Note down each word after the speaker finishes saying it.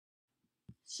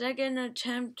Second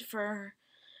attempt for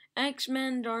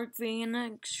X-Men Dark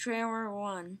Phoenix Trailer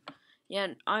 1.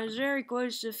 Yet I was very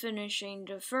close to finishing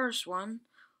the first one,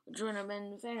 which would have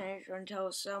been finished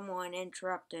until someone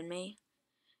interrupted me.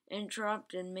 And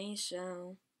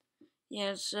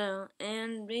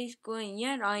basically,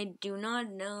 yet I do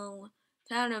not know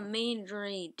how to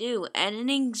majorly do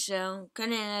editing, so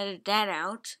couldn't edit that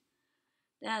out.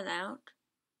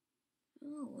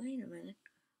 Oh, wait a minute.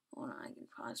 Hold on, I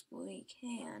possibly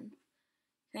can,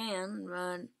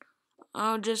 but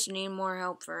I'll just need more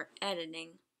help for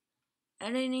editing,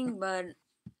 but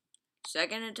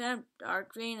second attempt,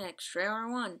 Dark Phoenix,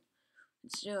 Trailer 1.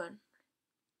 Let's do it.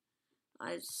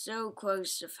 I was so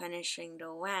close to finishing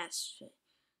the last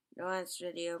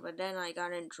video, but then I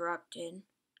got interrupted.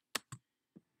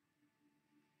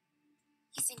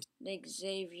 The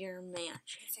Xavier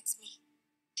Mansion. Fix me.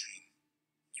 Jean,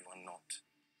 you are not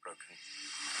broken.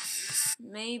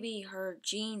 Maybe her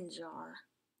genes are.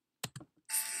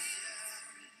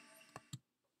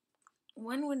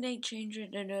 When would they change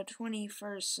it to the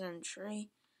 21st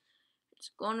century? It's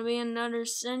going to be another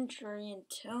century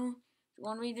until it's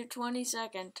going to be the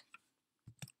 22nd.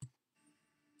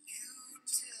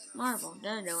 Marvel,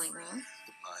 they're doing well. The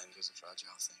mind is a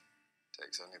fragile thing. It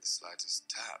takes only the slightest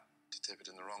tap to tip it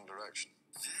in the wrong direction.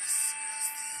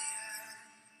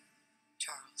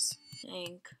 Charles.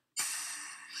 Hank.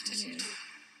 What did you do?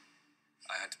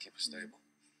 I had to keep her stable.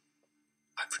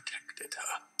 I protected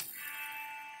her.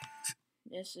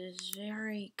 This is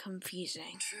very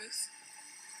confusing. Truth?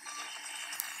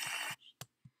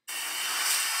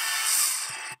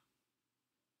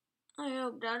 I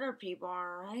hope the other people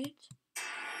are alright.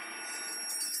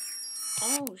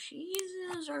 Oh, she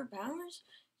uses her powers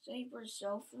to save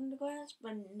herself from the glass,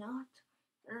 but not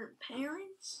her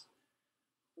parents?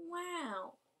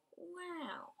 Wow.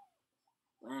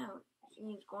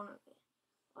 She's gonna be.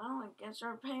 Well, I guess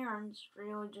our parents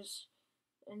really just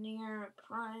in here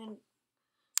crying.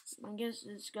 I guess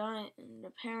this guy and the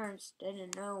parents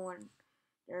didn't know when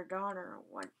their daughter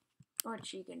what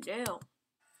she can do.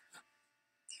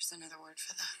 There's another word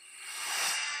for that.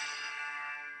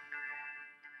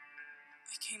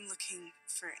 I came looking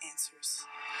for answers.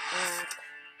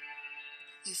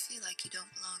 You feel like you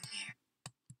don't belong here.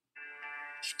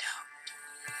 You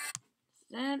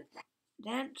don't.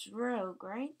 That's Rogue,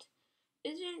 right?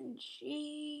 Isn't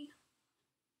she?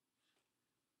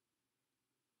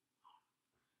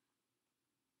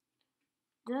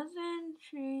 Doesn't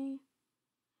she?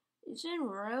 Isn't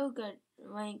Rogue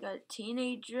like a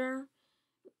teenager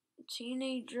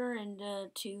in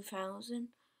the 2000?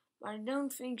 But I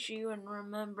don't think she would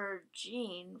remember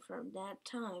Jean from that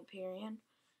time period.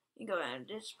 You go ahead.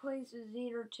 This place is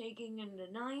either taking in the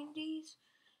 90s,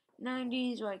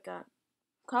 like a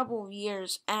couple of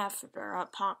years after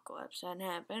Apocalypse had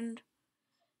happened,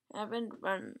 but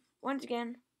once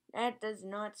again, that does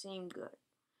not seem good.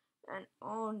 And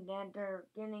all that they're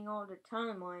getting all the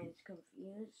timelines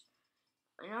confused.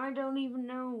 And I don't even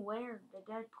know where the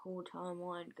Deadpool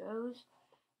timeline goes.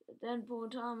 The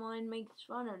Deadpool timeline makes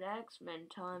fun of the X-Men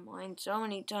timeline so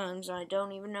many times I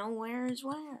don't even know where is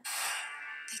where.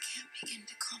 They can't begin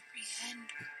to comprehend.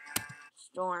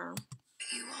 Storm.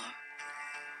 Who you are.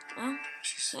 Well,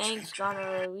 Hank's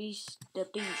gotta release the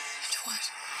beast.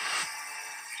 What?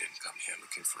 You didn't come here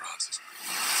looking for answers.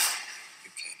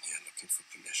 You came here looking for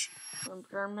permission. For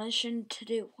permission to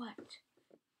do what?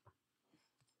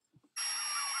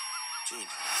 Jean.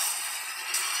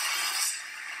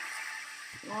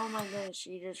 Oh my goodness,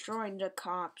 she destroyed the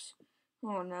cops.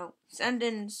 Oh no. Send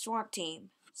in SWAT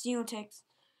team. SEAL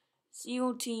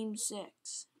Team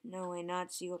 6. No way,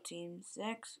 not SEAL Team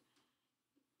 6.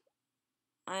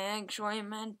 I actually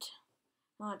meant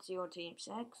not SEAL Team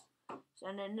 6.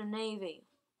 Send in the Navy.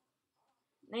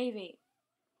 The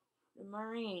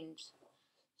Marines.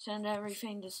 Send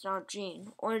everything to stop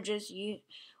Jean. Or just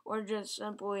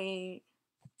simply,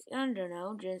 I don't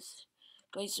know, just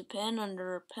place a pen under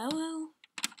her pillow.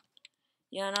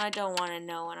 Yeah, and I don't want to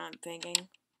know what I'm thinking.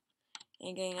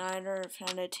 Thinking either of how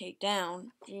to take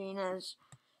down Jean as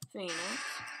Phoenix.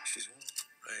 She's all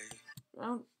right.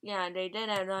 Well, yeah, they did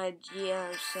have the idea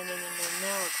of sending in the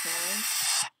military.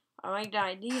 I like the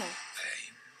idea.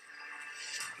 Pain.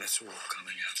 That's all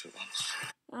coming out at once.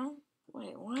 Oh,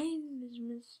 wait, why does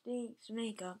Mystique's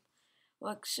makeup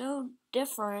look so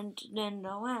different than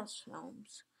the last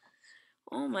films?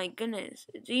 Oh my goodness,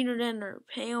 it's either that her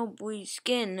pale blue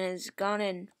skin has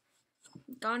gotten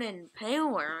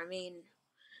paler. I mean,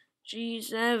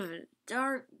 she's have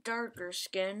darker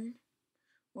skin.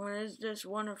 Or is this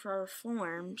one of her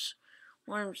forms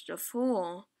to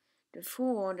fool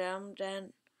them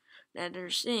that that they're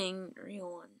seeing the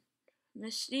real one.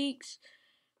 Mystique's,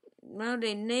 well,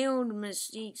 they nailed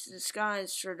Mystique's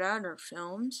disguise for the other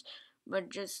films, but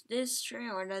just this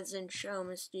trailer doesn't show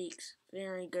Mystique's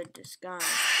very good disguise.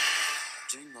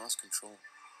 Jane lost control,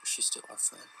 but she's still our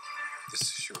friend. This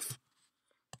is your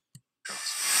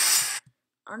Charles.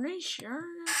 Are they sure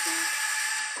about that?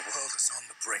 The world is on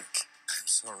the brink. I'm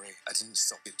sorry, I didn't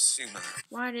stop it sooner.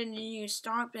 Why didn't you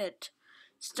stop it?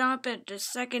 Stop it the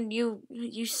second you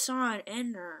saw it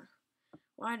enter.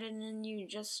 Why didn't you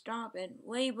just stop it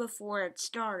way before it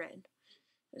started?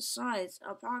 Besides,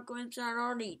 Apocalypse had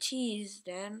already teased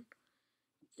then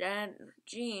that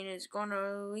Jean is gonna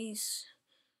release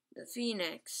the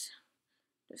Phoenix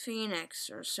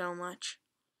or so much.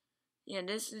 Yeah,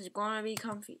 this is gonna be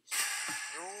comfy.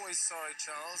 You're always sorry,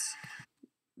 Charles.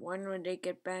 When would they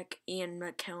get back Ian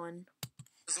McKellen?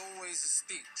 There's always a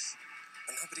speech,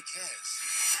 and nobody cares.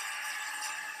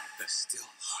 There's still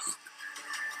hope.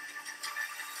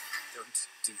 Don't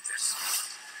do this.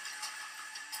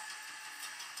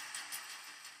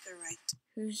 They're right.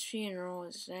 Whose funeral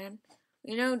is that?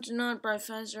 We know it's not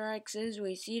Professor X's.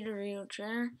 We see the real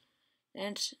chair.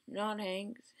 That's not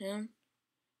Hank's, him.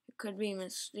 It could be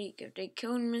Mystique. If they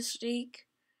killed Mystique,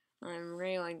 I'm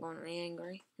really going to be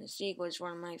angry. Mystique was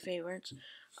one of my favorites.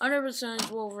 Other besides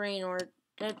Wolverine or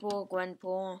Deadpool,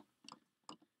 Gwenpool,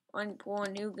 and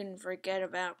who can forget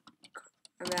about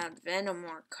Venom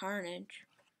or Carnage,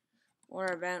 or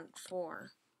about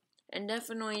Thor, and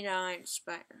definitely the Iron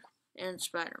Spider and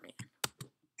Spider-Man.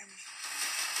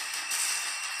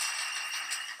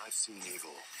 I've seen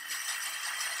evil.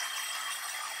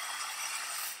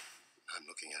 I'm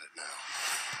looking at it now.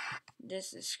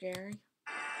 This is scary.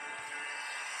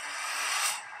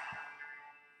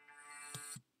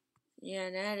 Yeah,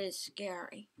 that is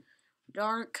scary.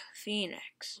 Dark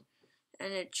Phoenix.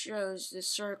 And it shows the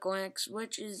Circle X,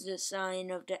 which is the sign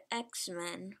of the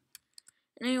X-Men.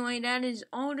 Anyway, that is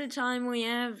all the time we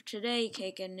have today,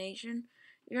 KK Nation.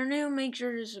 If you're new, make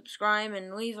sure to subscribe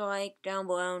and leave a like down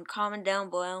below and comment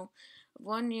down below of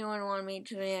what you would want me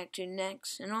to react to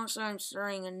next. And also, I'm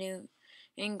starting a new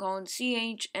thing called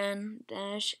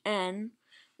CHN-N,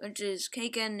 which is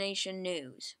KK Nation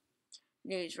News.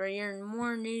 Where you're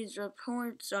more news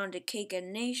reports on the KK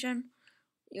Nation.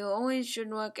 You always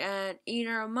should look at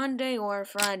either a Monday or a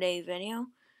Friday video.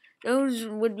 Those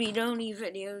would be the only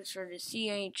videos for the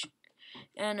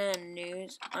CHNN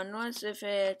news, unless if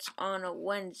it's on a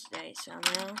Wednesday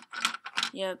somehow.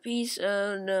 Yeah, a piece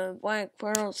of the Black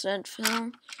Pearl set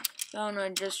film.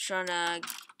 I'm just trying to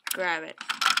grab it,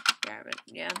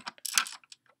 yeah.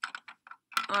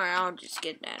 Alright, I'll just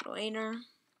get that later.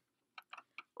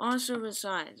 Also,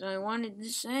 besides, I wanted to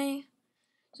say,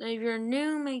 so if you're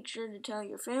new, make sure to tell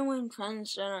your family and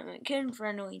friends that I'm a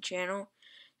kid-friendly channel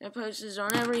that posts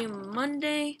on every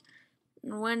Monday,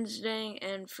 Wednesday,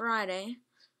 and Friday.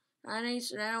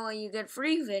 So that way you get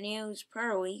free videos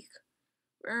per week,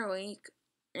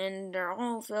 and they're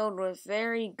all filled with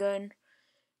very good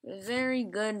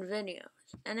videos.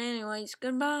 And anyways,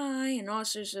 goodbye, and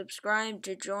also subscribe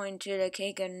to join to the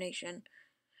KK Nation.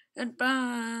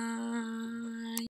 Goodbye.